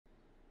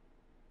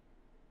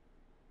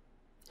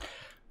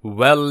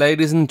Well,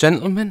 ladies and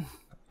gentlemen,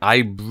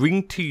 I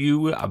bring to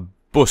you a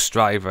bus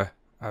driver.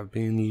 I've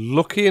been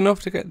lucky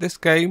enough to get this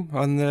game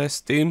on the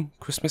Steam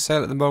Christmas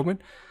sale at the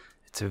moment.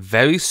 It's a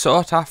very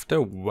sought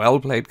after, well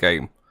played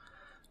game.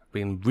 I've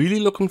been really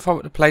looking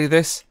forward to play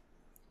this.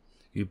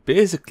 You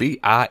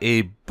basically are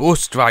a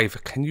bus driver.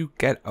 Can you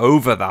get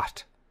over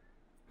that?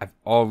 I've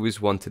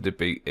always wanted to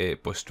be a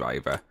bus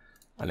driver,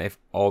 and I've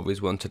always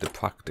wanted to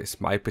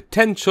practice my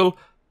potential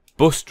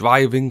bus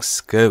driving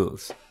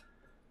skills.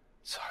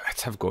 So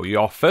let's have a go.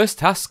 Your first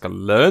task,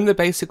 learn the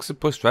basics of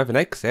bus driving,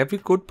 because every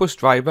good bus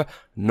driver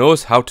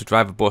knows how to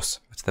drive a bus.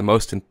 It's the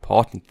most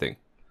important thing.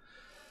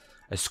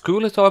 A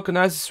school has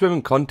organised a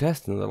swimming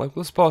contest in the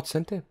local sports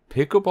centre.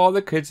 Pick up all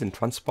the kids and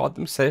transport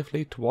them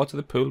safely towards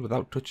the pool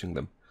without touching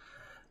them.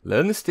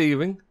 Learn the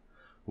steering,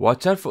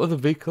 watch out for other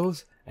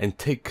vehicles, and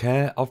take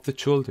care of the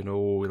children.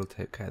 Oh, we'll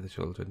take care of the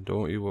children.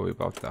 Don't you worry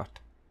about that.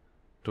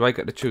 Do I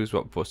get to choose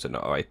what bus or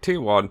not? Alright,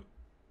 T1.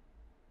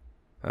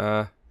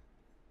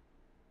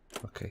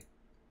 Okay.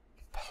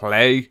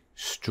 Play,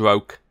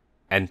 stroke,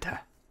 enter.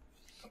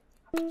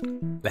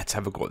 Let's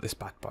have a go at this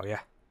bad boy,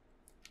 yeah?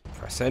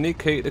 Press any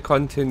key to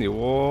continue.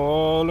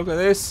 Oh, look at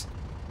this.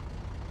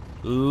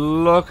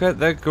 Look at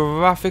the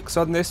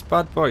graphics on this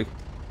bad boy.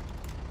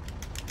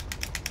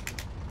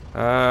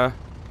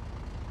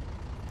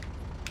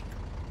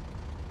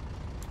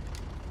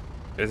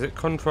 Is it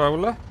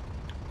controller?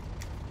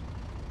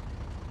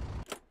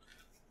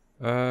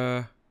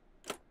 No.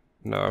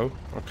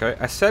 Okay,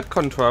 I said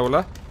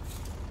controller.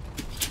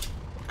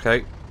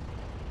 Okay.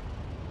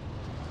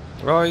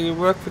 Well, you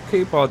work for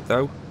keyboard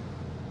though.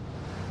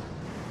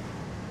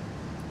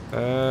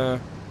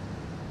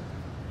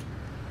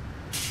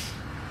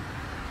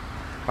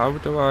 How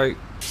do I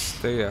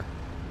steer?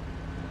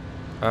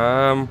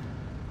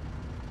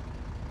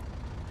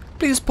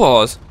 Please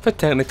pause for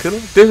technical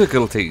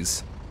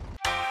difficulties.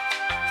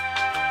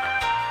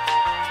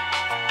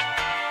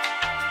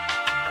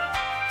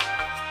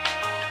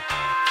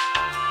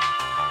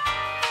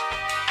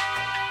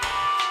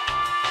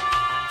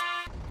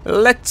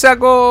 Let's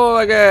go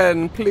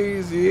again,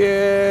 please.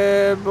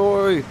 Yeah,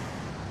 boy.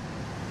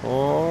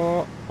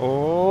 Oh,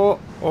 oh,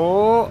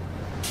 oh.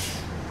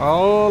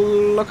 Oh,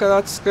 look at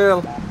that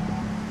skill.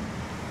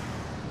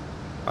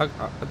 I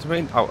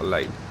mean, out of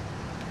lane.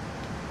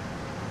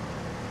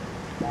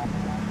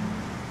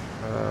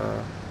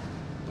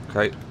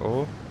 Okay.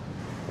 Oh,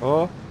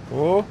 oh,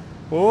 oh,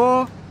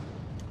 oh.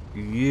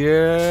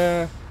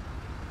 Yeah.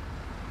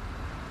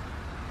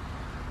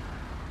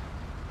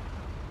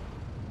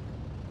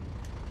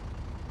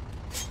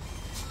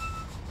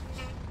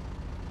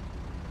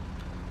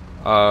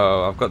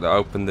 Oh, I've got to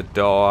open the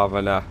door,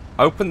 haven't I?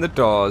 Open the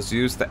doors,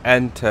 use the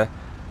enter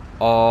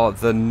or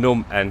the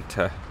num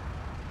enter.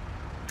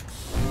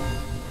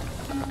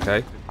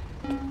 Okay.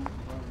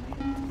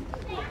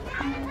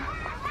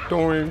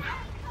 Doing.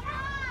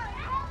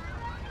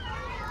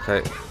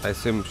 Okay, I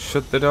assume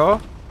shut the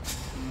door.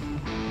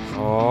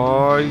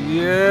 Oh,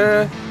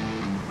 yeah.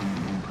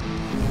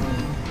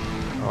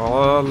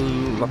 Oh,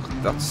 look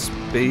at that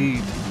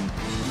speed.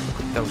 Look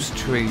at those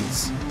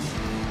trees.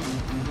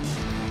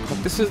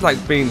 This is like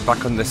being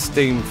back on the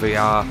Steam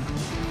VR.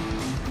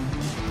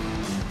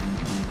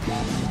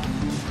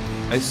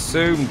 I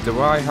assume,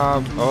 do I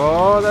have...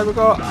 Oh, there we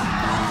go.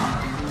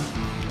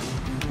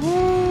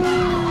 Woo.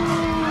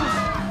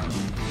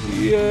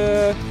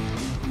 Yeah.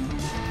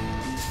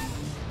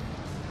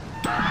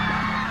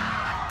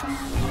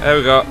 There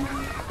we go.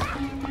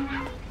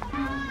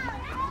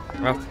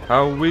 That's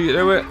how we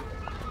do it.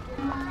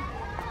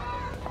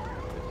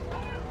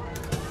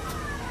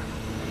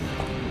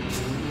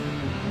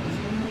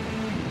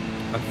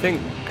 I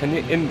think, can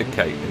you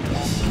indicate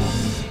this?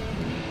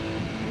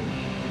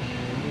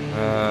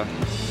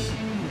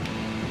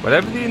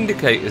 Whatever the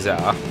indicators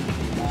are,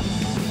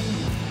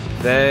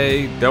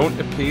 they don't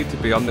appear to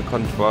be on the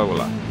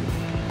controller.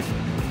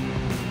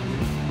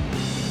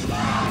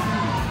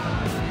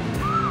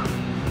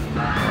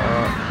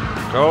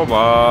 Come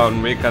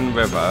on, we can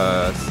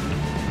reverse.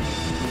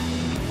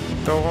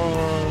 Come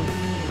on.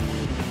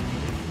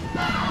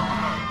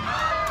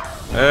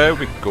 There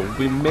we go,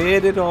 we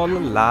made it all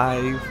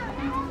alive.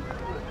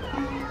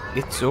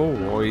 It's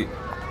alright.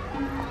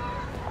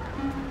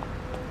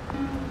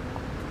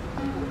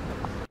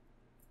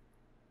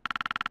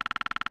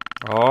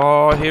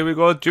 Oh, here we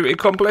go. Duty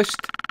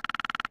accomplished.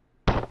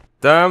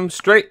 Damn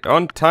straight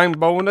on time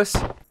bonus.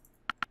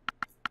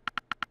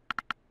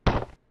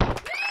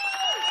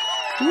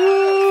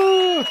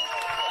 Woo!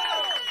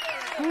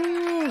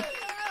 Woo!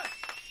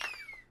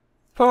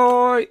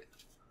 Boy.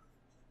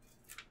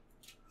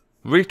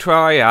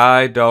 Retry.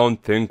 I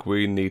don't think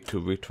we need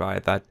to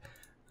retry that.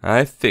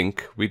 I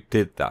think we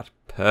did that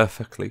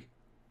perfectly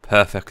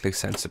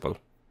sensible.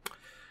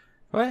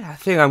 Well, I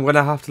think I'm going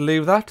to have to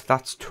leave that.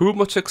 That's too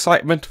much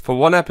excitement for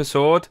one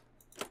episode.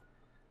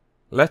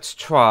 Let's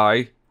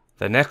try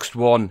the next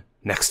one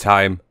next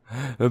time.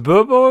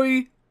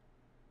 Bye-bye.